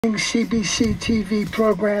CBC TV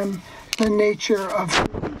program, The Nature of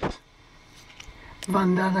Food.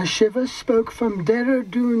 Vandana Shiva spoke from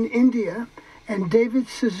Dehradun, India, and David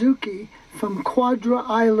Suzuki from Quadra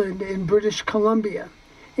Island in British Columbia,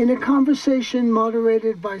 in a conversation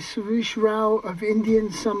moderated by Suresh Rao of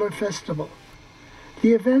Indian Summer Festival.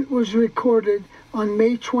 The event was recorded on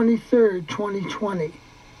May 23, 2020.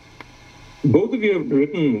 Both of you have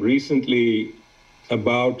written recently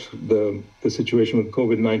about the situation with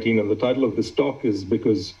COVID-19, and the title of this talk is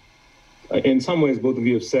because in some ways both of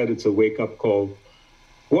you have said it's a wake-up call.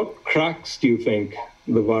 What cracks do you think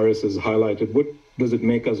the virus has highlighted? What does it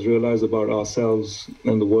make us realize about ourselves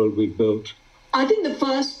and the world we've built? I think the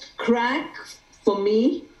first crack for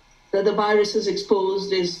me that the virus has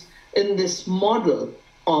exposed is in this model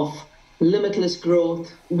of limitless growth,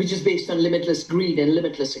 which is based on limitless greed and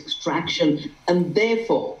limitless extraction, and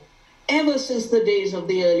therefore ever since the days of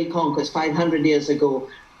the early conquest, 500 years ago,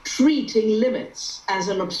 treating limits as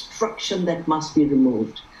an obstruction that must be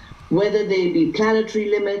removed, whether they be planetary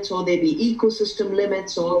limits or they be ecosystem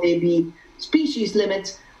limits or they be species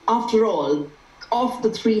limits. After all, of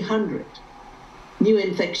the 300 new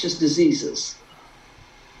infectious diseases,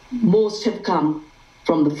 most have come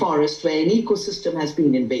from the forest where an ecosystem has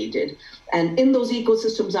been invaded. And in those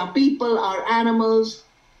ecosystems are people, are animals,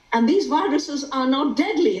 and these viruses are not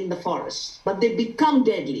deadly in the forest, but they become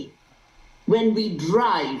deadly when we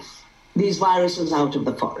drive these viruses out of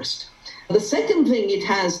the forest. The second thing it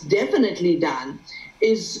has definitely done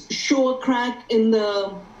is show a crack in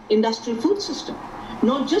the industrial food system,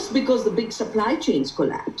 not just because the big supply chains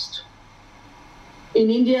collapsed. In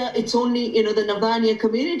India, it's only, the Navanya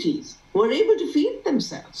communities were able to feed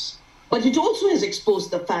themselves. But it also has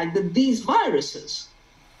exposed the fact that these viruses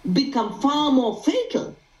become far more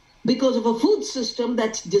fatal because of a food system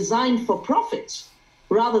that's designed for profits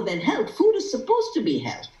rather than health. Food is supposed to be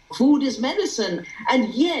health. Food is medicine.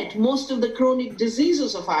 And yet, most of the chronic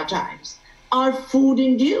diseases of our times are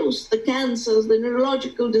food-induced. The cancers, the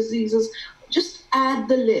neurological diseases, just add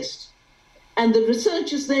the list. And the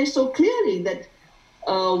research is there so clearly that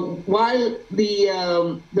while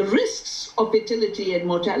the risks of fertility and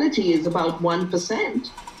mortality is about 1%,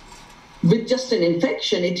 with just an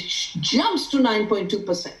infection, it jumps to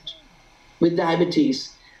 9.2% with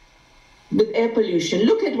diabetes, with air pollution.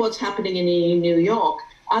 Look at what's happening in New York.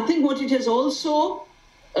 I think what it has also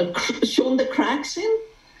shown the cracks in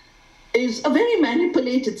is a very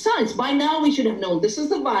manipulated science. By now, we should have known this is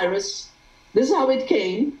the virus, this is how it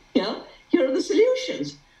came, here are the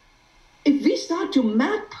solutions. If we start to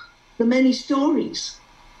map the many stories,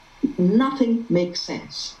 nothing makes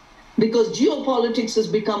sense. Because geopolitics has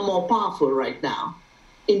become more powerful right now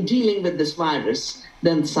in dealing with this virus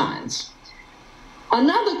than science.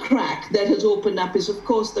 Another crack that has opened up is, of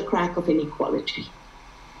course, the crack of inequality.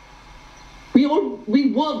 We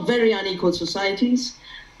were very unequal societies.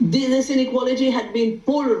 This inequality had been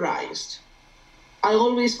polarized. I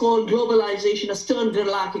always call globalization a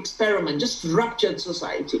Stern-Gerlach experiment, just ruptured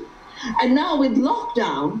society. And now with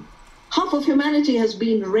lockdown, half of humanity has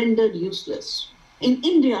been rendered useless. In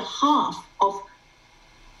India, half of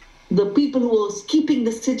the people who are keeping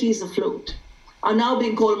the cities afloat are now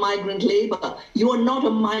being called migrant labor. You are not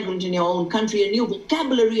a migrant in your own country. A new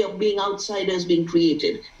vocabulary of being outsiders being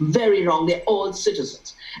created. Very wrong. They're all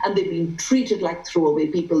citizens. And they've been treated like throwaway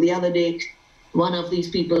people. The other day, one of these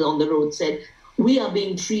people on the road said, "We are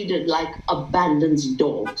being treated like abandoned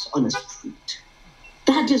dogs on a street."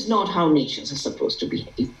 That is not how nations are supposed to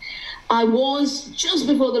behave. I was just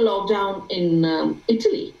before the lockdown in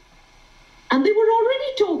Italy, and they were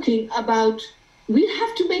already talking about we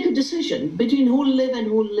have to make a decision between who live and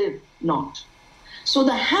who live not. So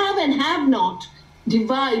the have and have not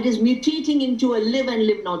divide is mutating into a live and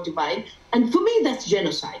live not divide. And for me, that's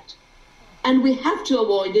genocide. And we have to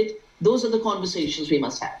avoid it. Those are the conversations we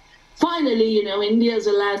must have. Finally, India is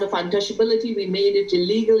a land of untouchability. We made it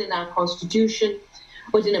illegal in our constitution,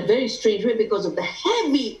 but in a very strange way because of the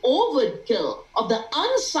heavy overkill of the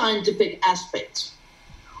unscientific aspects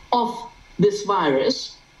of this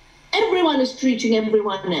virus. Everyone is treating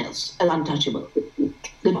everyone else as untouchable.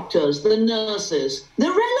 The doctors, the nurses, the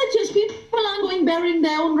relatives, people are going burying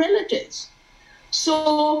their own relatives.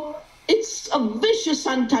 So it's a vicious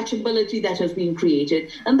untouchability that has been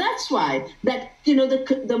created. And that's why that,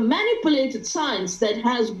 the manipulated science that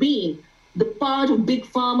has been the part of Big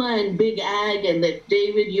Pharma and Big Ag, and that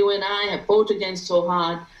David, you and I have fought against so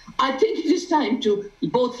hard, I think it is time to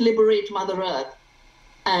both liberate Mother Earth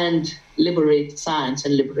and liberate science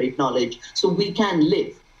and liberate knowledge so we can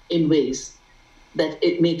live in ways that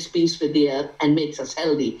it makes peace with the earth and makes us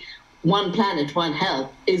healthy. one planet, one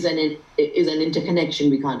health is an interconnection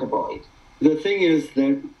we can't avoid. The thing is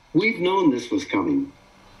that we've known this was coming.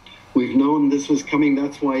 We've known this was coming.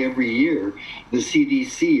 That's why every year the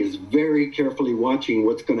CDC is very carefully watching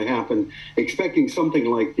what's going to happen, expecting something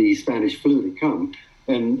like the Spanish flu to come.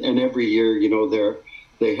 And every year, you know,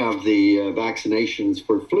 they have the vaccinations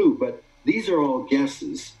for flu, but these are all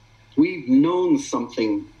guesses. We've known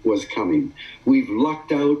something was coming. We've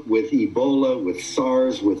lucked out with Ebola, with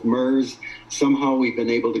SARS, with MERS. Somehow we've been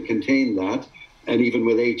able to contain that. And even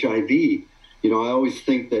with HIV, you know, I always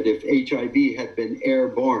think that if HIV had been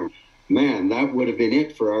airborne, man, that would have been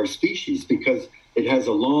it for our species, because it has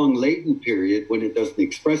a long latent period when it doesn't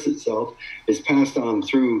express itself. It's passed on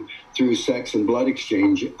through sex and blood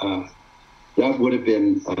exchange. That would have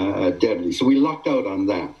been deadly. So we lucked out on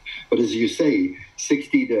that. But as you say,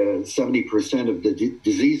 60 to 70% of the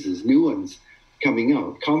diseases, new ones coming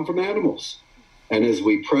out, come from animals. And as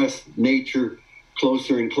we press nature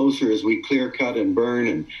closer and closer, as we clear cut and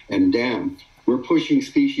burn and dam, we're pushing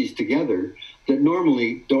species together that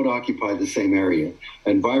normally don't occupy the same area.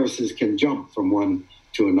 And viruses can jump from one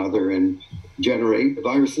to another and generate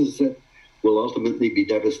viruses that will ultimately be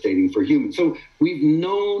devastating for humans. So we've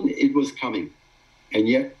known it was coming, and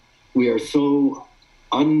yet we are so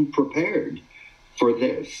unprepared for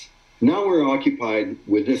this. Now we're occupied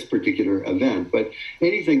with this particular event, but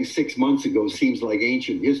anything 6 months ago seems like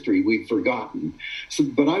ancient history we've forgotten. So,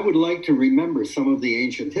 but I would like to remember some of the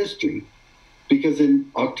ancient history, because in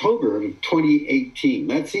October of 2018,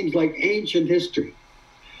 that seems like ancient history,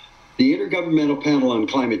 the Intergovernmental Panel on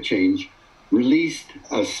Climate Change released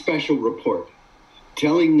a special report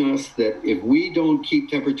telling us that if we don't keep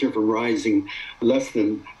temperature from rising less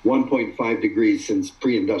than 1.5 degrees since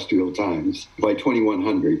pre-industrial times by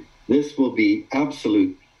 2100, this will be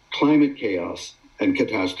absolute climate chaos and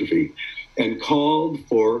catastrophe, and called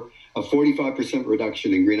for a 45%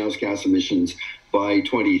 reduction in greenhouse gas emissions by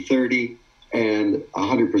 2030 and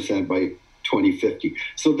 100% by 2050.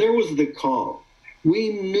 So there was the call. We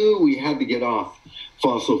knew we had to get off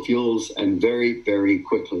fossil fuels, and very, very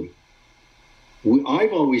quickly.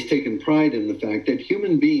 I've always taken pride in the fact that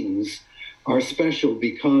human beings are special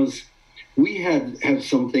because we have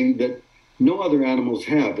something that no other animals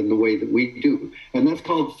have in the way that we do, and that's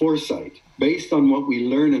called foresight. Based on what we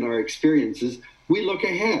learn in our experiences, we look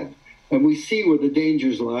ahead and we see where the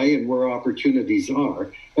dangers lie and where opportunities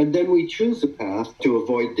are, and then we choose a path to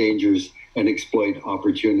avoid dangers and exploit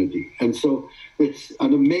opportunity. And so it's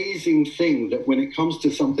an amazing thing that when it comes to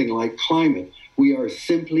something like climate, we are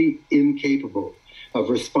simply incapable of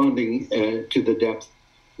responding to the depth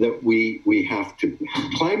that we have to.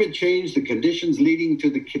 Climate change, the conditions leading to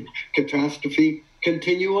the catastrophe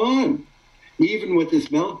continue on. Even with this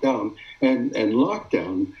meltdown and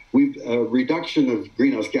lockdown, reduction of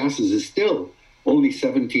greenhouse gases is still only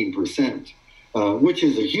 17%, which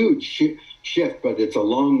is a huge shift, but it's a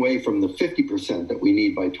long way from the 50% that we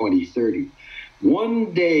need by 2030.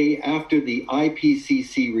 One day after the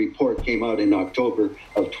IPCC report came out in October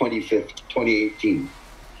of 2018,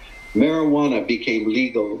 marijuana became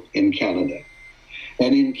legal in Canada.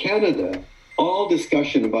 And in Canada, all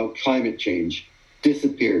discussion about climate change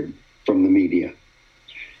disappeared from the media.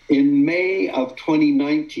 In May of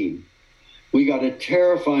 2019, we got a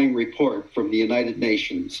terrifying report from the United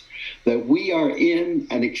Nations that we are in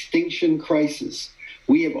an extinction crisis.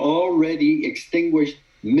 We have already extinguished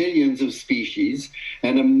millions of species,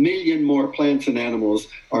 and 1 million more plants and animals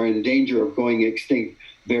are in danger of going extinct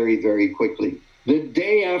very, very quickly. The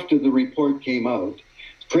day after the report came out,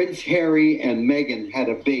 Prince Harry and Meghan had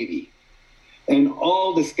a baby, and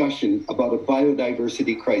all discussion about a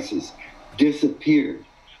biodiversity crisis disappeared.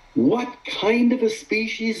 What kind of a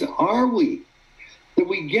species are we that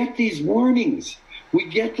we get these warnings? We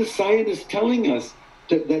get the scientists telling us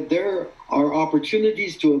that there are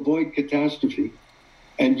opportunities to avoid catastrophe,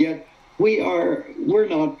 and yet we're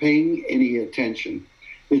not paying any attention.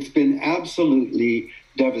 It's been absolutely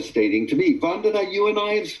devastating to me. Vandana, you and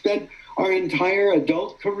I have spent our entire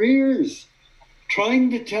adult careers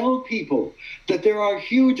trying to tell people that there are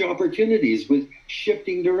huge opportunities with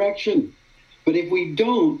shifting direction. But if we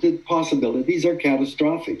don't, the possibilities are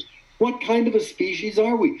catastrophic. What kind of a species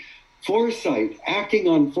are we? Foresight, acting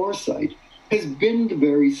on foresight, has been the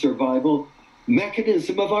very survival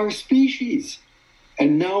mechanism of our species.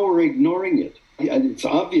 And now we're ignoring it. And it's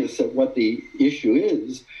obvious that what the issue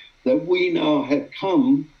is, that we now have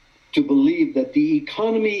come to believe that the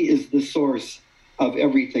economy is the source of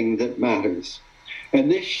everything that matters.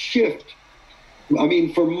 And this shift, I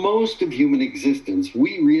mean, for most of human existence,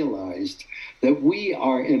 we realized that we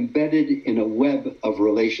are embedded in a web of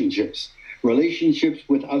relationships. relationships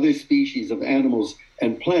with other species of animals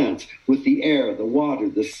and plants, with the air, the water,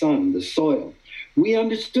 the sun, the soil. We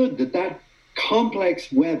understood that that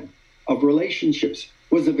complex web of relationships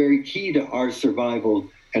was a very key to our survival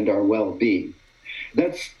and our well-being.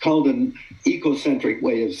 That's called an ecocentric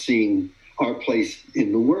way of seeing our place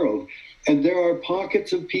in the world. And there are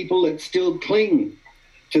pockets of people that still cling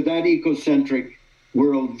to that ecocentric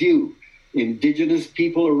worldview. Indigenous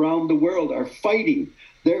people around the world are fighting.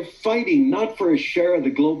 They're fighting not for a share of the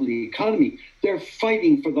global economy. They're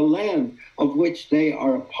fighting for the land of which they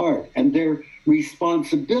are a part. And their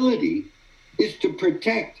responsibility is to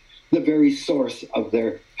protect the very source of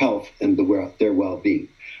their health and their well-being.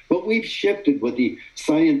 But we've shifted with the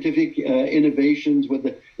scientific innovations, with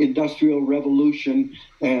the Industrial Revolution,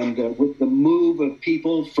 and with the move of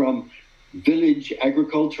people from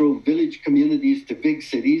agricultural village communities to big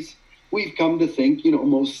cities. We've come to think,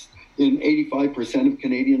 most 85% of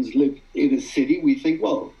Canadians live in a city. We think,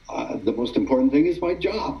 the most important thing is my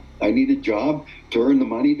job. I need a job to earn the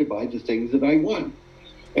money to buy the things that I want.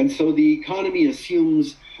 And so the economy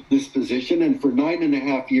assumes this position. And for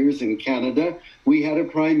 9.5 years in Canada, we had a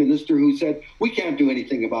prime minister who said, we can't do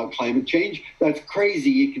anything about climate change. That's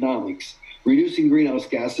crazy economics. Reducing greenhouse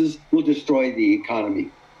gases will destroy the economy.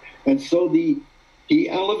 And so he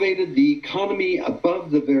elevated the economy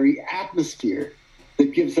above the very atmosphere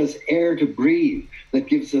that gives us air to breathe, that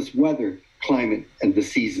gives us weather, climate, and the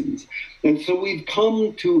seasons. And so we've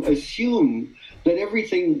come to assume that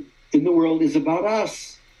everything in the world is about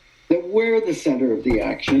us, that we're the center of the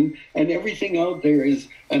action, and everything out there is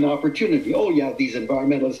an opportunity. Oh yeah, these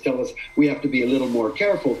environmentalists tell us we have to be a little more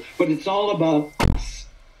careful, but it's all about us.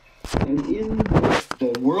 And in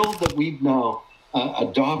the world that we've now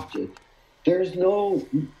adopted, there's no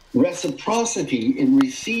reciprocity in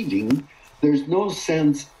receiving. There's no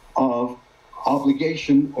sense of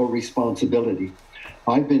obligation or responsibility.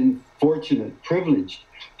 I've been fortunate, privileged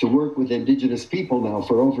to work with Indigenous people now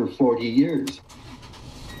for over 40 years.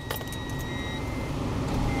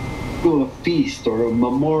 To a feast or a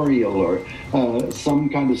memorial or some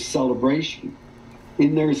kind of celebration,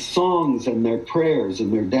 in their songs and their prayers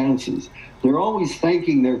and their dances, they're always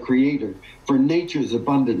thanking their Creator for nature's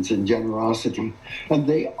abundance and generosity. And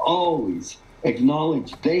they always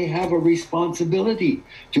acknowledge they have a responsibility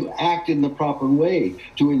to act in the proper way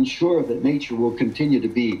to ensure that nature will continue to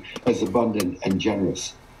be as abundant and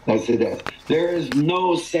generous as it is. There is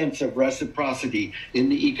no sense of reciprocity in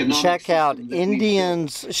the economic Check out system that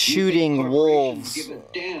Indians shooting wolves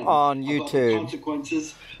on YouTube. The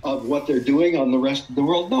consequences of what they're doing on the rest of the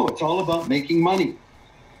world. No, it's all about making money.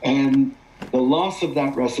 And the loss of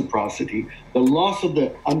that reciprocity, the loss of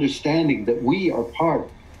the understanding that we are part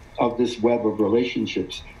of this web of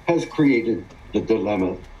relationships has created the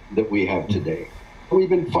dilemma that we have today. We've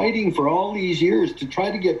been fighting for all these years to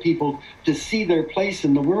try to get people to see their place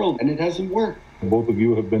in the world, and it hasn't worked. Both of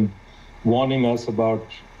you have been warning us about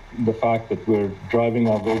the fact that we're driving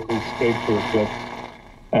our vehicles straight to a cliff,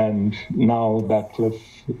 and now that cliff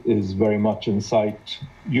is very much in sight.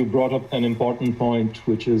 You brought up an important point,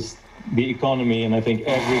 which is the economy, and I think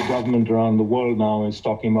every government around the world now is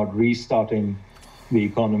talking about restarting the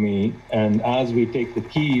economy. And as we take the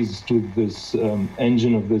keys to this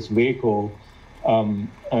engine of this vehicle,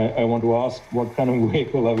 I want to ask, what kind of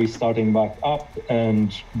vehicle are we starting back up,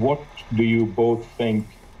 and what do you both think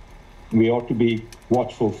we ought to be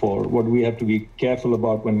watchful for? What do we have to be careful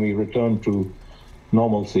about when we return to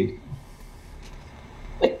normalcy?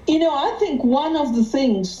 I think one of the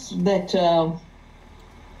things that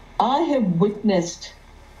I have witnessed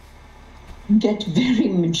get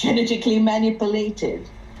very genetically manipulated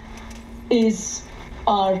is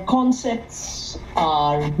our concepts,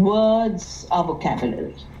 our words, our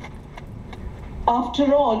vocabulary.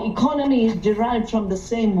 After all, economy is derived from the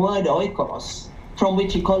same word oikos, from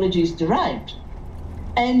which ecology is derived.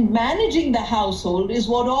 And managing the household is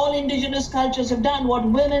what all indigenous cultures have done, what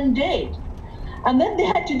women did. And then they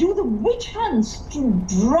had to do the witch hunts to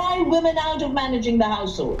drive women out of managing the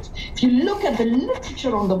households. If you look at the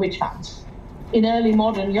literature on the witch hunts in early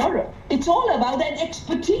modern Europe, it's all about that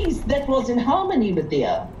expertise that was in harmony with the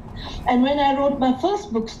earth. And when I wrote my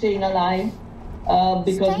first book, Staying Alive,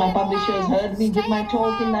 because my publishers heard me give my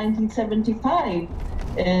talk in 1975,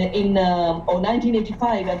 or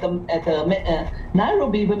 1985 at the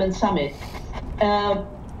Nairobi Women's Summit,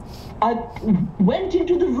 I went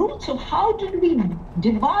into the roots of how did we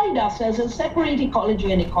divide ourselves and separate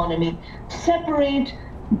ecology and economy, separate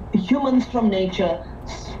humans from nature,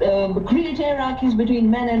 create hierarchies between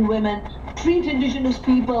men and women, treat indigenous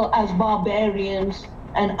people as barbarians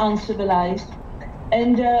and uncivilized.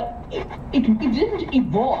 And it didn't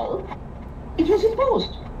evolve it was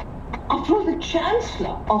imposed. After all, the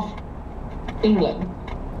Chancellor of England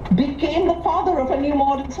became the father of a new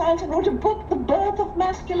modern science and wrote a book, The Birth of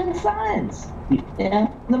Masculine Science. Yeah?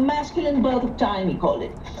 The masculine birth of time, he called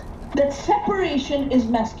it. That separation is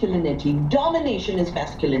masculinity, domination is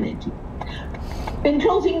masculinity.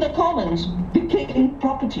 Enclosing the commons became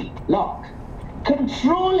property, law.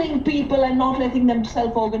 Controlling people and not letting them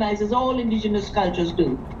self-organize, as all indigenous cultures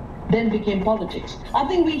do, then became politics. I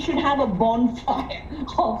think we should have a bonfire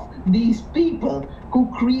of these people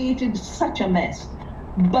who created such a mess.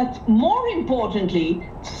 But more importantly,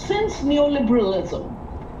 since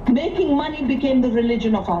neoliberalism, making money became the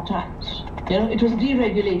religion of our times. You know, it was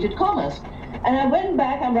deregulated commerce. And I went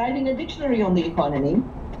back, I'm writing a dictionary on the economy.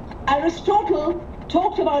 Aristotle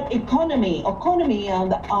talked about economy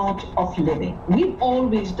and the art of living. We've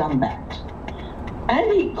always done that.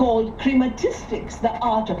 And he called chrematistics the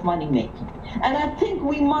art of money making. And I think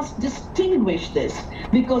we must distinguish this,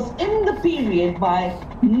 because in the period by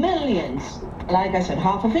millions, like I said,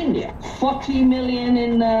 half of India, 40 million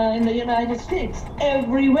in the United States,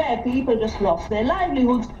 everywhere people just lost their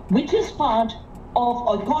livelihoods, which is part of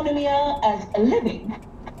economia as a living.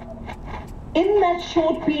 In that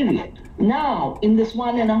short period, now in this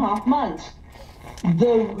 1.5 months,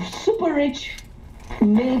 the super rich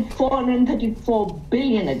made 434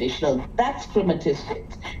 billion additional. That's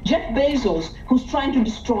chrematistics. Jeff Bezos, who's trying to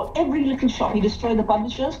destroy every little shop, he destroyed the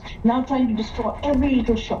publishers, now trying to destroy every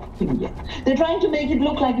little shop in India. They're trying to make it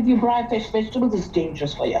look like if you fry fresh vegetables, it's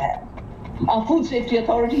dangerous for your health. Our food safety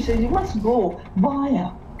authority says you must go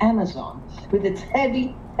via Amazon with its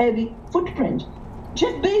heavy, heavy footprint.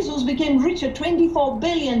 Jeff Bezos became rich at 24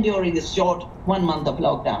 billion during this short 1 month of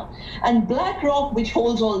lockdown. And BlackRock, which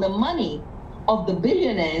holds all the money of the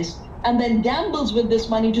billionaires, and then gambles with this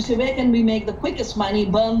money to say, where can we make the quickest money,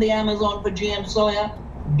 burn the Amazon for GM soya.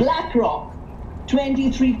 BlackRock,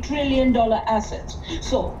 $23 trillion assets.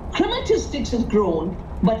 So chrematistics has grown,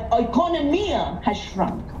 but economia has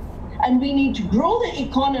shrunk. And we need to grow the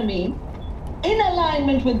economy in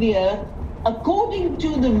alignment with the earth, according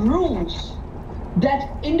to the rules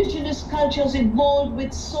that indigenous cultures evolved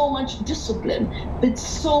with so much discipline, with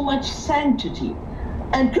so much sanctity.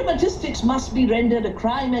 And chrematistics must be rendered a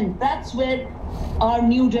crime, and that's where our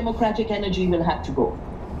new democratic energy will have to go.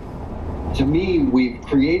 To me, we've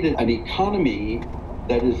created an economy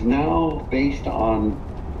that is now based on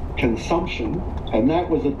consumption, and that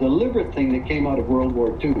was a deliberate thing that came out of World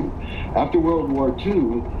War II. After World War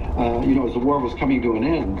II, as the war was coming to an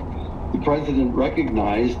end, the president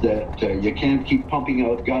recognized that you can't keep pumping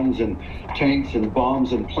out guns and tanks and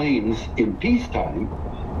bombs and planes in peacetime.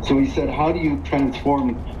 So he said, how do you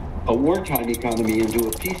transform a wartime economy into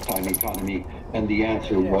a peacetime economy? And the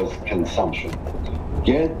answer was consumption.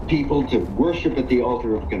 Get people to worship at the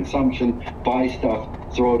altar of consumption, buy stuff,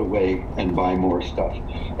 throw it away, and buy more stuff.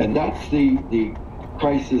 And that's the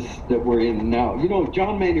crisis that we're in now. You know,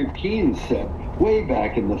 John Maynard Keynes said way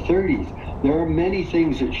back in the 30s, there are many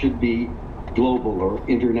things that should be global or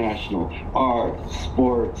international: art,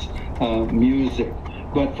 sports, music.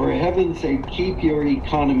 But for heaven's sake, keep your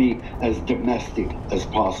economy as domestic as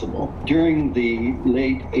possible. During the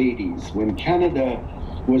late 80s, when Canada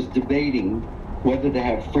was debating whether to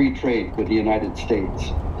have free trade with the United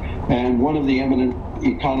States, and one of the eminent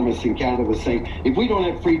economists in Canada was saying, if we don't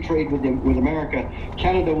have free trade with America,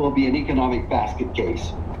 Canada will be an economic basket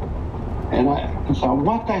case. And I thought,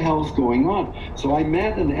 what the hell's going on? So I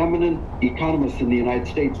met an eminent economist in the United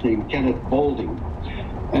States named Kenneth Boulding.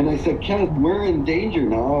 And I said, Kenneth, we're in danger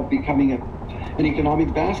now of becoming an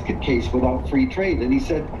economic basket case without free trade. And he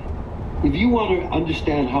said, if you want to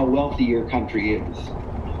understand how wealthy your country is,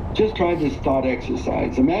 just try this thought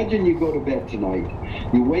exercise. Imagine you go to bed tonight,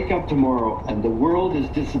 you wake up tomorrow, and the world has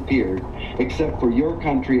disappeared except for your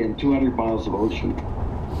country and 200 miles of ocean.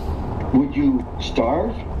 Would you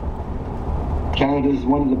starve? Canada is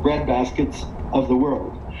one of the breadbaskets of the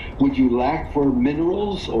world. Would you lack for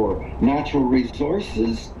minerals or natural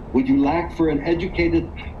resources? Would you lack for an educated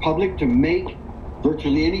public to make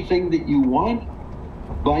virtually anything that you want?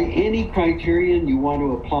 By any criterion you want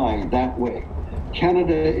to apply that way,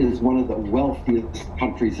 Canada is one of the wealthiest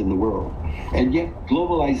countries in the world. And yet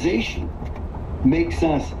globalization makes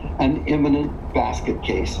us an imminent basket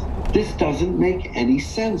case. This doesn't make any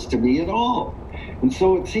sense to me at all. And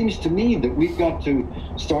so it seems to me that we've got to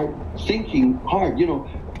start thinking hard. You know,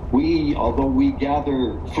 although we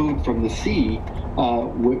gather food from the sea,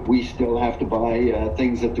 we still have to buy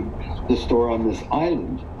things at the store on this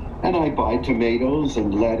island. And I buy tomatoes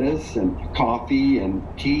and lettuce and coffee and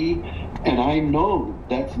tea. And I know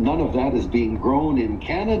that none of that is being grown in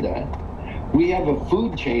Canada. We have a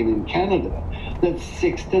food chain in Canada that's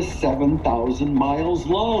 6,000 to 7,000 miles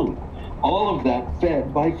long. All of that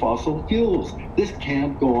fed by fossil fuels. This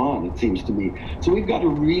can't go on, it seems to me. So we've got to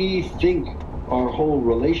rethink our whole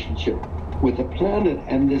relationship with the planet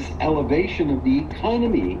and this elevation of the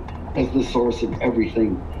economy as the source of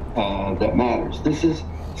everything that matters. This is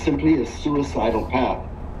simply a suicidal path.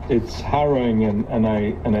 It's harrowing, and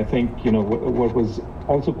I think, you know, what was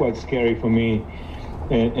also quite scary for me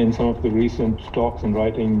in some of the recent talks and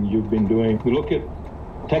writing you've been doing. We look at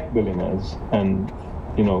tech billionaires, and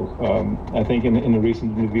you know, I think in a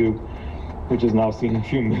recent interview, which has now seen a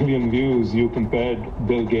few million views, you compared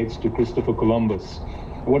Bill Gates to Christopher Columbus.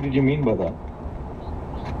 What did you mean by that?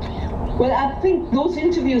 Well, I think those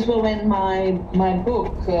interviews were when my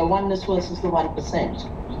book, Oneness versus the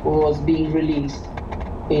 1%, was being released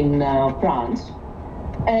in France.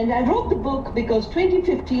 And I wrote the book because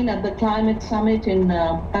 2015 at the climate summit in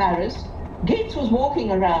Paris, Gates was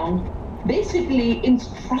walking around basically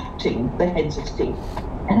instructing the heads of state.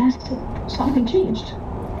 And I said, something changed.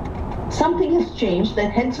 Something has changed,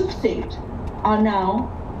 that heads of state are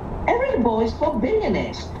now errand boys for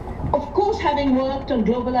billionaires. Of course, having worked on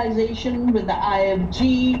globalization with the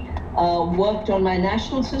IFG, worked on my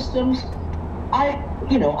national systems, I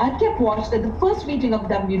kept watch that the first meeting of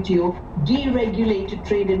WTO deregulated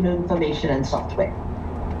trade in information and software.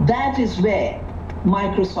 That is where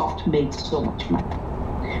Microsoft made so much money.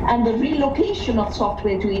 And the relocation of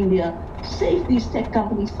software to India saved these tech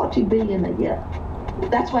companies $40 billion a year.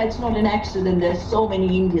 That's why it's not an accident there's so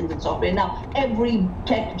many Indians in software. Now, every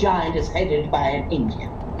tech giant is headed by an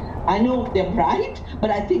Indian. I know they're bright,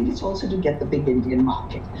 but I think it's also to get the big Indian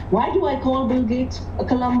market. Why do I call Bill Gates a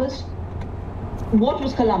Columbus? What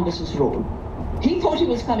was Columbus's role? He thought he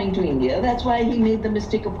was coming to India. That's why he made the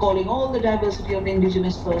mistake of calling all the diversity of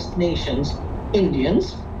indigenous First Nations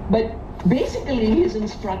Indians. But basically his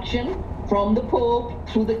instruction from the Pope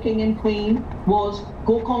through the King and Queen was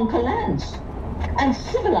go conquer lands and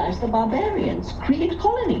civilize the barbarians, create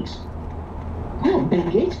colonies. Well, Bill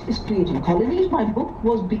Gates is creating colonies. My book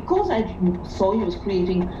was because I saw he was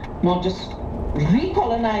creating not just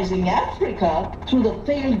recolonizing Africa through the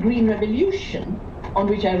failed Green Revolution, on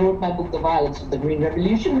which I wrote my book, The Violence of the Green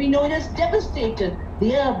Revolution. We know it has devastated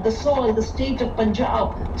the earth, the soil, the state of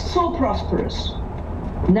Punjab, so prosperous,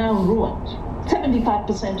 now ruined.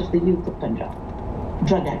 75% of the youth of Punjab,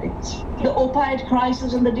 drug addicts. The opiate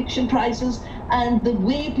crisis and the addiction crisis, and the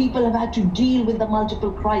way people have had to deal with the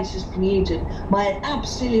multiple crises created by an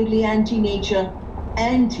absolutely anti-nature,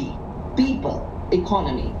 anti-people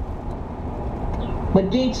economy. But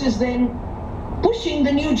Gates is then pushing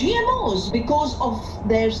the new GMOs because of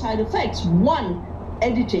their side effects. One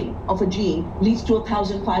editing of a gene leads to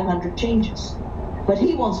 1,500 changes. But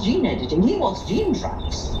he wants gene editing, he wants gene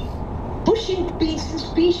drugs, pushing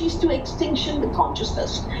species to extinction, the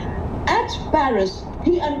consciousness. At Paris,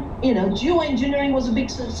 geoengineering was a big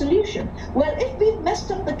solution. Well, if we've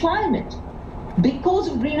messed up the climate because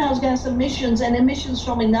of greenhouse gas emissions and emissions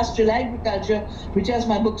from industrial agriculture, which, as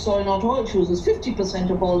my book Soil Not Oil shows, is 50%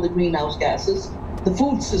 of all the greenhouse gases, the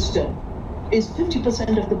food system is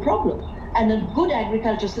 50% of the problem. And a good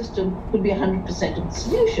agriculture system could be 100% of the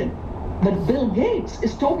solution. But Bill Gates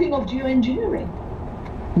is talking of geoengineering,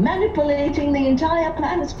 manipulating the entire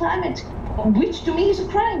planet's climate, which to me is a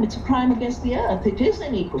crime. It's a crime against the earth. It is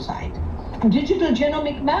an ecocide. Digital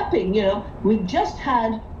genomic mapping, we've just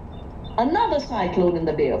had another cyclone in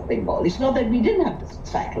the Bay of Bengal. It's not that we didn't have this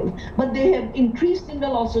cyclone, but they have increased in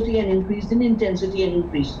velocity and increased in intensity and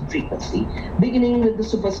increased in frequency, beginning with the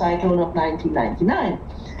super cyclone of 1999.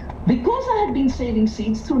 Because I had been saving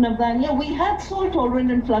seeds through Navdanya, we had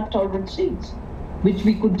salt-tolerant and flood-tolerant seeds, which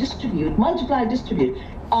we could distribute, multiply, distribute.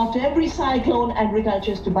 After every cyclone,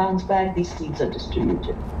 agriculture has to bounce back, these seeds are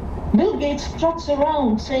distributed. Bill Gates trots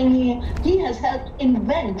around saying he has helped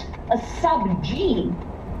invent a sub-gene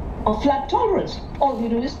of flood tolerance. All we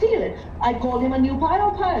do is steal it. I call him a new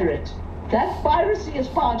pirate. That piracy is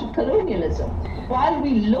part of colonialism. While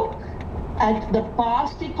we look at the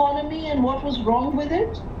past economy and what was wrong with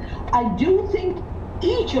it, I do think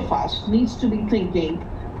each of us needs to be thinking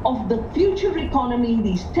of the future economy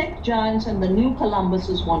these tech giants and the new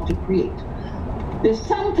Columbuses want to create. There's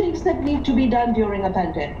some things that need to be done during a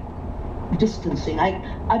pandemic. Distancing.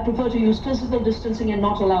 I prefer to use physical distancing and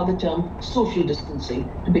not allow the term social distancing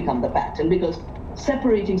to become the pattern, because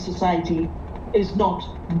separating society is not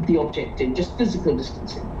the objective, just physical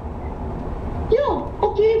distancing.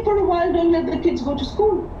 Okay, for a while don't let the kids go to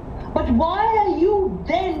school. But why are you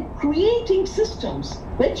then creating systems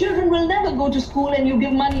where children will never go to school and you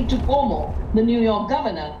give money to Cuomo, the New York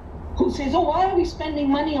governor, who says, oh, why are we spending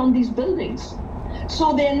money on these buildings?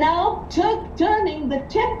 So they're now turning the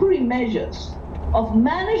temporary measures of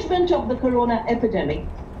management of the corona epidemic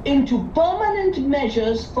into permanent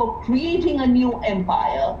measures for creating a new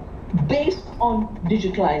empire based on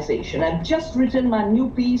digitalization. I've just written my new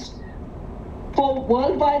piece for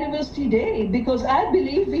World Biodiversity Day because I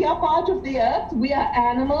believe we are part of the earth, we are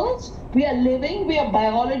animals, we are living, we are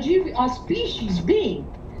biology, our species being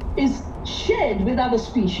is shared with other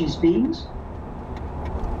species beings.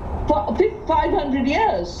 For 500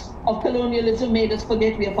 years of colonialism made us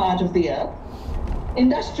forget we are part of the earth.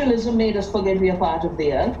 Industrialism made us forget we are part of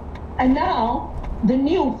the earth. And now the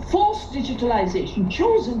new forced digitalization,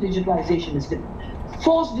 chosen digitalization is different.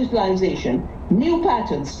 Forced digitalization, new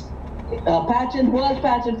patents, world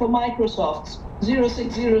patent for Microsoft's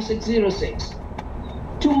 060606.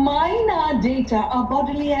 To mine our data, our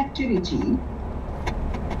bodily activity,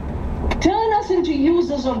 turn us into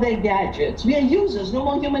users of their gadgets. We are users, no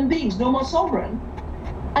more human beings, no more sovereign.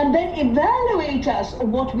 And then evaluate us of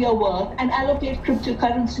what we are worth and allocate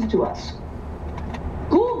cryptocurrency to us.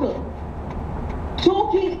 Google,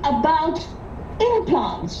 talking about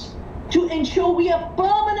implants to ensure we are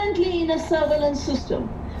permanently in a surveillance system.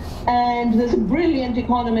 And there's a brilliant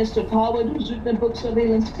economist at Harvard who's written a book,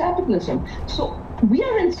 Surveillance Capitalism. So we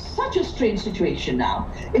are in such a strange situation now.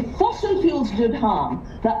 If fossil fuels did harm,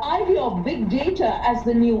 the idea of big data as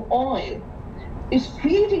the new oil is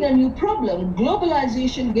creating a new problem.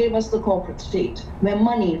 Globalization gave us the corporate state, where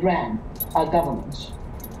money ran our governments.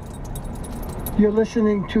 You're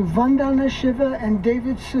listening to Vandana Shiva and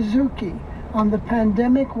David Suzuki on the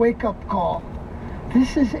Pandemic Wake-Up Call.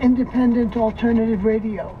 This is Independent Alternative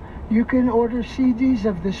Radio. You can order CDs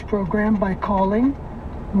of this program by calling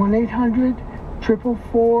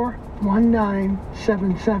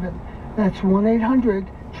 1-800-444-1977. That's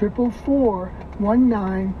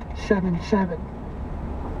 1-800-444-1977.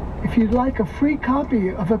 If you'd like a free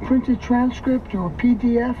copy of a printed transcript or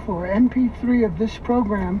PDF or MP3 of this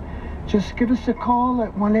program, just give us a call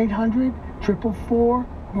at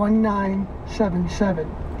 1-800-444-1977.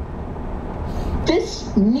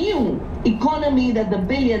 This new economy that the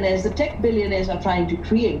billionaires, the tech billionaires are trying to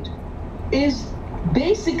create is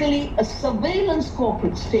basically a surveillance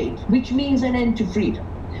corporate state, which means an end to freedom.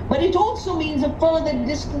 But it also means a further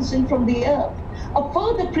distancing from the earth, a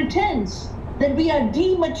further pretense that we are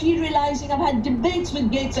dematerializing. I've had debates with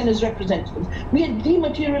Gates and his representatives. We are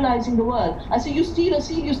dematerializing the world. I say, you steal a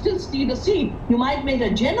seed, you still steal a seed. You might make a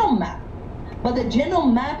genome map, but the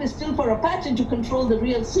genome map is still for a patent to control the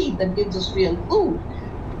real seed that gives us real food.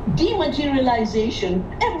 Dematerialization,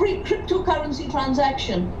 every cryptocurrency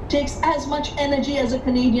transaction takes as much energy as a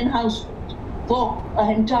Canadian household for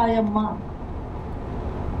an entire month.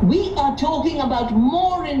 We are talking about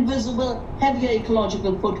more invisible, heavier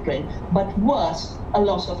ecological footprint, but worse, a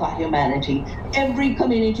loss of our humanity. Every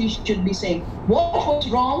community should be saying, what was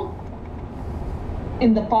wrong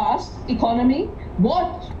in the past economy?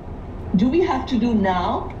 What do we have to do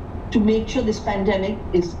now to make sure this pandemic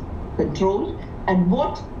is controlled? And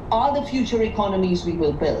what are the future economies we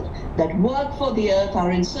will build that work for the earth, are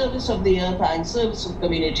in service of the earth, are in service of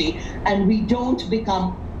community, and we don't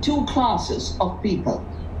become two classes of people.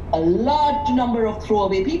 A large number of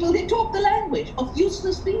throwaway people, they talk the language of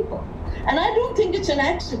useless people. And I don't think it's an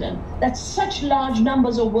accident that such large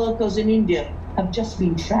numbers of workers in India have just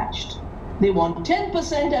been trashed. They want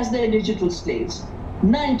 10% as their digital slaves,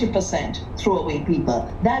 90% throwaway people.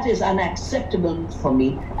 That is unacceptable for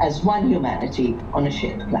me as one humanity on a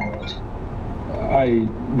shared planet. I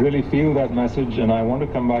really feel that message, and I want to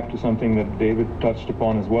come back to something that David touched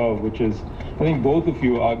upon as well, which is, I think both of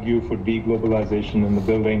you argue for deglobalization and the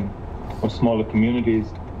building of smaller communities.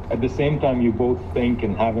 At the same time, you both think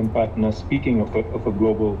and have impact and are speaking of a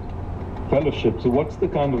global fellowship. So what's the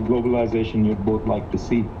kind of globalization you'd both like to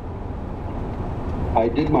see? I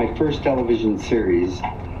did my first television series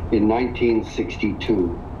in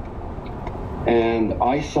 1962, and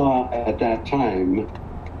I saw at that time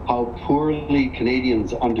how poorly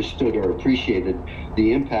Canadians understood or appreciated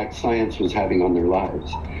the impact science was having on their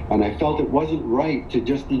lives. And I felt it wasn't right to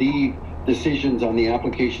just leave decisions on the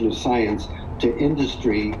application of science to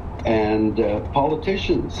industry and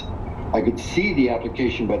politicians. I could see the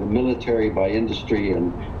application by the military, by industry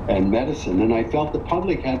and medicine, and I felt the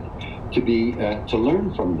public had to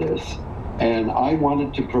learn from this. And I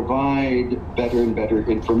wanted to provide better and better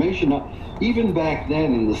information. Now, even back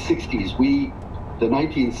then in the 60s, the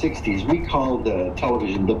 1960s, we called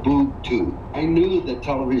television the boob tube. I knew that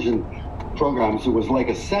television programs, it was like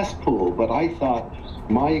a cesspool, but I thought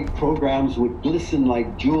my programs would glisten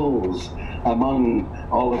like jewels among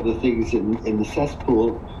all of the things in the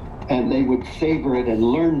cesspool. and they would savor it and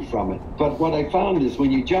learn from it. But what I found is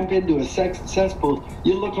when you jump into a cesspool,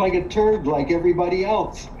 you look like a turd like everybody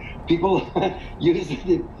else. People use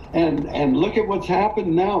it, and look at what's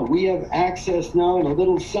happened now. We have access now in a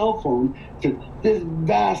little cell phone to this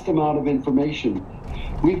vast amount of information.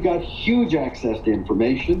 We've got huge access to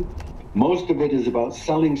information. Most of it is about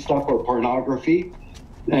selling stuff or pornography.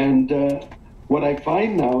 And what I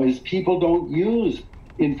find now is people don't use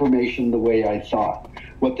information the way I thought.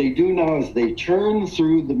 What they do now is they churn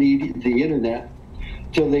through the media, the internet,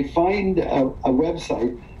 till they find a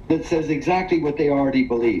website that says exactly what they already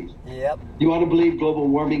believe. Yep. You want to believe global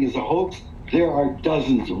warming is a hoax? There are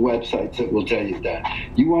dozens of websites that will tell you that.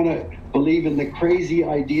 You want to believe in the crazy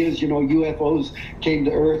ideas, UFOs came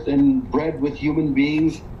to Earth and bred with human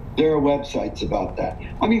beings? There are websites about that.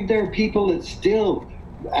 I mean, there are people that still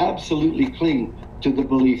absolutely cling to the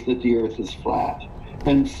belief that the Earth is flat.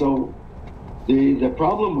 And so the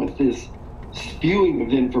problem with this spewing of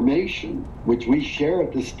information, which we share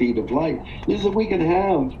at the speed of light, is that we can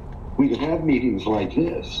have meetings like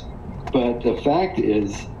this. But the fact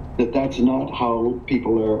is that that's not how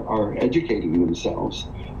people are educating themselves.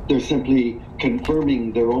 They're simply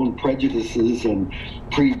confirming their own prejudices and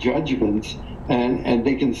prejudgments, and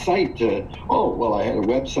they can cite, I had a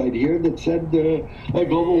website here that said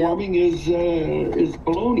global warming is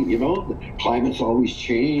baloney, the climate's always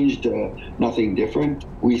changed, nothing different.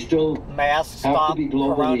 We still have to be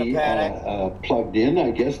globally plugged in,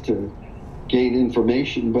 I guess, to gain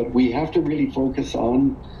information, but we have to really focus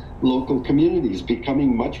on local communities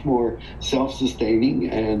becoming much more self-sustaining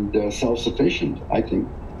and self-sufficient, I think.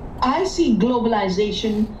 I see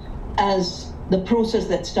globalization as the process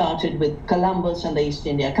that started with Columbus and the East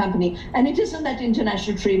India Company, and it isn't that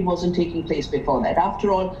international trade wasn't taking place before that. After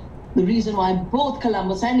all, the reason why both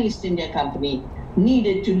Columbus and East India Company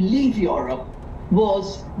needed to leave Europe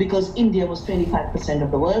was because India was 25%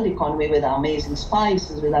 of the world economy with our amazing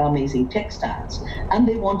spices, with our amazing textiles, and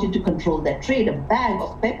they wanted to control that trade. A bag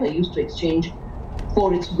of pepper used to exchange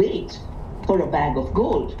for its weight for a bag of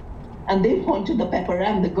gold, and they wanted the pepper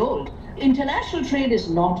and the gold. International trade is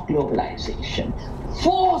not globalization.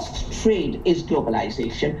 Forced trade is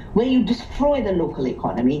globalization, where you destroy the local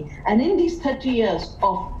economy. And in these 30 years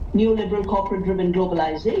of neoliberal corporate-driven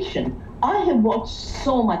globalization, I have watched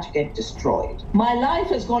so much get destroyed. My life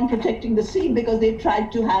has gone protecting the sea because they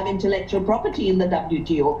tried to have intellectual property in the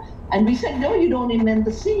WTO. And we said, no, you don't invent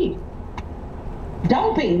the seed.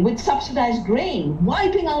 Dumping with subsidized grain,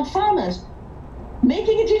 wiping out farmers,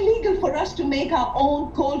 making it illegal for us to make our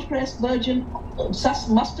own cold-pressed virgin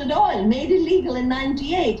mustard oil, made illegal in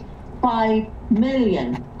 '98. 5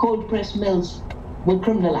 million cold-pressed mills were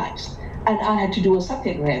criminalized. And I had to do a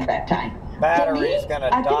satyagraha at that time. Battery's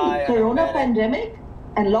gonna die. I think the corona pandemic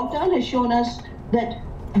and lockdown has shown us that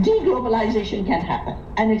deglobalization can happen,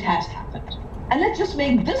 and it has happened. And let's just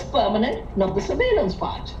make this permanent, not the surveillance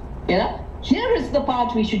part. Here is the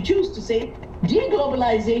part we should choose to say,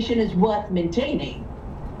 deglobalization is worth maintaining.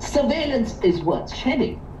 Surveillance is worth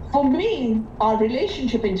shedding. For me, our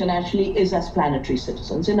relationship internationally is as planetary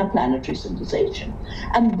citizens in a planetary civilization.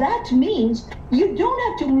 And that means you don't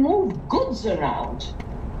have to move goods around.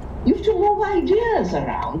 You have to move ideas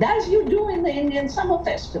around, as you do in the Indian Summer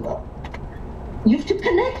Festival. You have to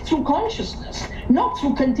connect through consciousness, not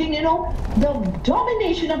through container. The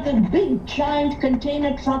domination of the big, giant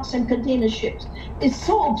container trucks and container ships is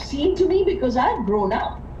so obscene to me because I've grown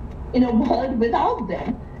up in a world without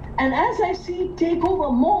them. And as I see it take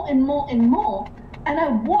over more and more and more, and I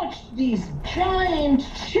watch these giant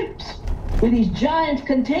ships with these giant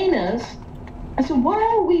containers, I said, why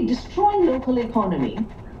are we destroying local economy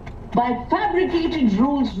by fabricated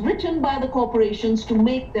rules written by the corporations to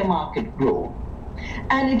make their market grow?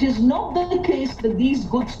 And it is not the case that these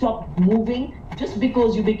goods stopped moving just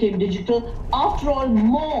because you became digital. After all,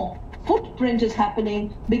 more footprint is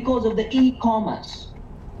happening because of the e-commerce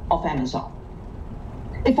of Amazon.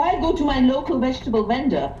 If I go to my local vegetable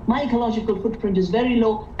vendor, my ecological footprint is very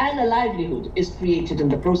low and a livelihood is created in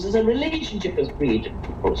the process, a relationship is created in the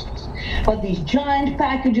process. But these giant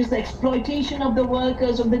packages, the exploitation of the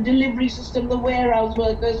workers, of the delivery system, the warehouse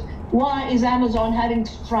workers, why is Amazon having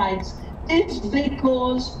strikes? It's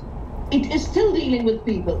because it is still dealing with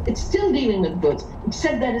people, it's still dealing with goods,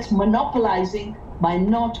 except that it's monopolizing by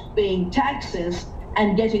not paying taxes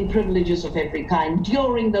and getting privileges of every kind.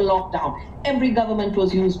 During the lockdown, every government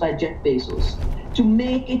was used by Jeff Bezos to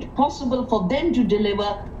make it possible for them to deliver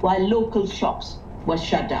while local shops were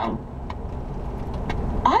shut down.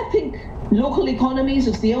 I think local economies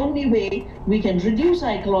is the only way we can reduce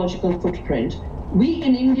our ecological footprint. We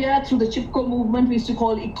in India, through the Chipko movement, we used to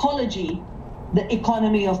call ecology the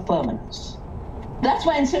economy of permanence. That's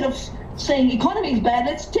why instead of saying economy is bad,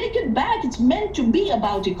 let's take it back. It's meant to be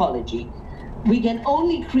about ecology. We can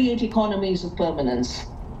only create economies of permanence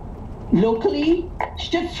locally,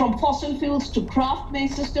 shift from fossil fuels to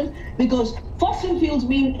craft-based systems, because fossil fuels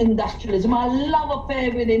mean industrialism. Our love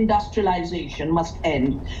affair with industrialization must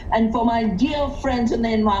end. And for my dear friends in the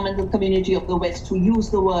environmental community of the West who use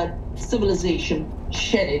the word civilization,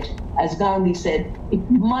 shed it. As Gandhi said,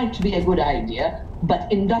 it might be a good idea,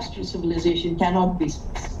 but industrial civilization cannot be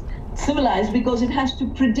civilized because it has to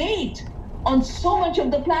predate on so much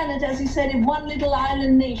of the planet. As he said, if one little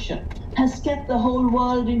island nation has kept the whole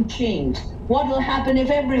world in chains, what will happen if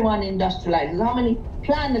everyone industrializes? How many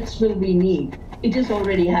planets will we need? It is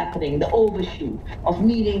already happening, the overshoot of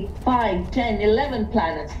needing 5, 10, 11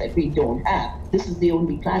 planets that we don't have. This is the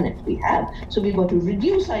only planet we have. So we've got to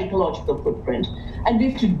reduce our ecological footprint, and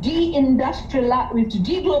we have to deindustrialize, we have to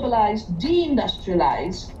deglobalize,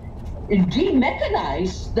 deindustrialize,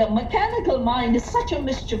 demechanize. The mechanical mind is such a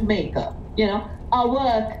mischief maker. You know, our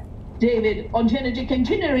work, David, on genetic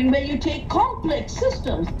engineering, where you take complex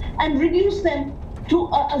systems and reduce them to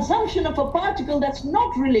an assumption of a particle that's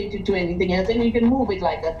not related to anything else, and you can move it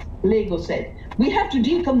like a Lego set. We have to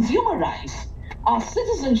deconsumerize. Our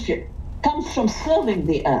citizenship comes from serving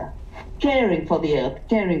the earth, caring for the earth,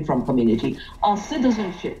 caring from community. Our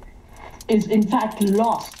citizenship is in fact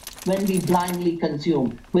lost when we blindly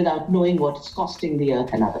consume without knowing what it's costing the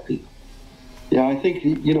earth and other people. Yeah, I think,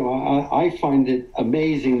 you know, I find it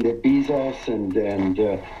amazing that Bezos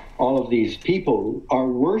and all of these people are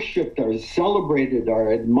worshipped, are celebrated,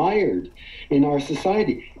 are admired in our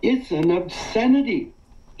society. It's an obscenity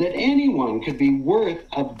that anyone could be worth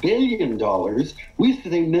 $1 billion. We used to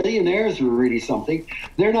think millionaires were really something.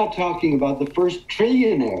 They're not talking about the first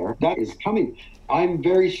trillionaire that is coming. I'm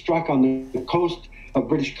very struck on the coast of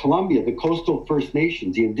British Columbia. The coastal First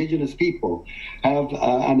Nations, the indigenous people, have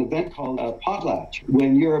an event called Potlatch.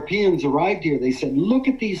 When Europeans arrived here, they said, look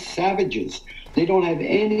at these savages. They don't have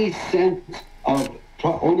any sense of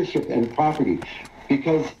ownership and property,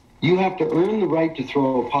 because you have to earn the right to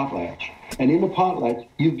throw a potlatch. And in a potlatch,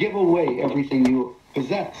 you give away everything you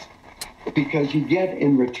possess, because you get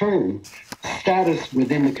in return status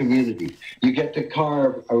within the community. You get to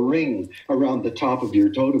carve a ring around the top of your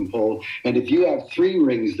totem pole, and if you have 3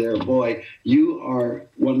 rings there, boy, you are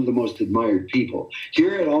one of the most admired people.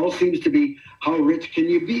 Here it all seems to be, how rich can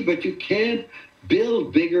you be? But you can't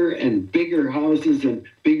build bigger and bigger houses and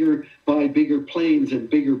buy bigger planes and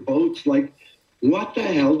bigger boats. Like, what the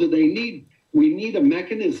hell do they need? We need a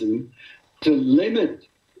mechanism to limit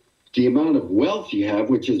the amount of wealth you have,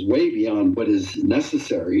 which is way beyond what is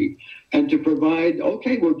necessary, and to provide,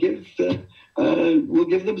 okay, we'll give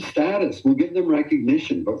them status, we'll give them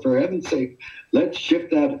recognition, but for heaven's sake, let's shift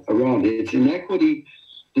that around. It's inequity,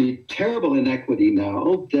 the terrible inequity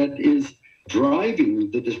now that is driving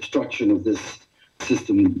the destruction of this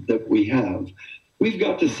system that we have. We've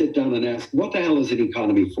got to sit down and ask, what the hell is an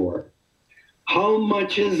economy for? How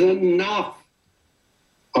much is enough?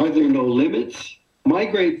 Are there no limits? My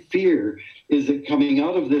great fear is that coming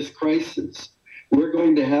out of this crisis, we're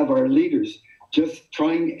going to have our leaders just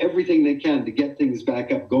trying everything they can to get things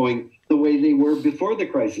back up going the way they were before the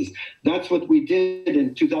crisis. That's what we did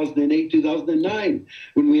in 2008, 2009,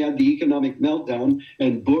 when we had the economic meltdown,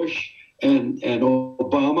 and Bush and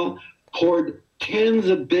Obama poured tens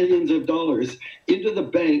of billions of dollars into the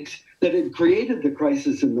banks that had created the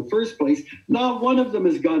crisis in the first place. Not one of them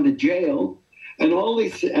has gone to jail. And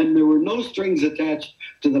and there were no strings attached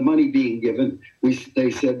to the money being given. They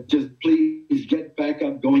said, just please get back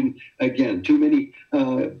up going again. Too many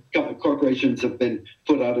corporations have been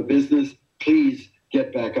put out of business. Please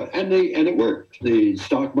get back up. And it worked. The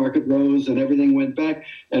stock market rose and everything went back.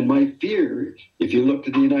 And my fear, if you look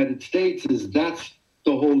to the United States, is that's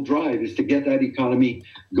the whole drive, is to get that economy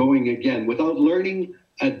going again without learning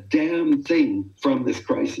a damn thing from this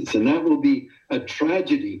crisis. And that will be a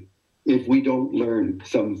tragedy if we don't learn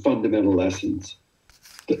some fundamental lessons.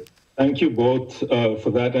 Thank you both for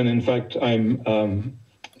that. And in fact,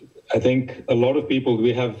 I think a lot of people,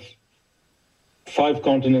 we have 5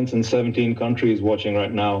 continents and 17 countries watching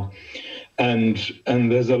right now. And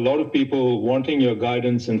there's a lot of people wanting your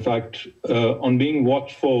guidance, in fact, on being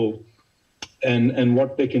watchful and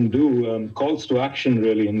what they can do, calls to action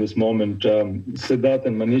really in this moment. Siddharth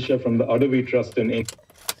and Manisha from the Adavi Trust in India.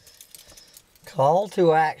 Call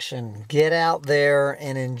to action. Get out there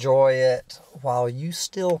and enjoy it while you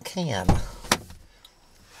still can.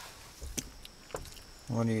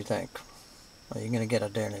 What do you think? Are you going to get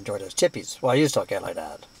out there and enjoy those chippies while you still can like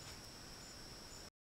that?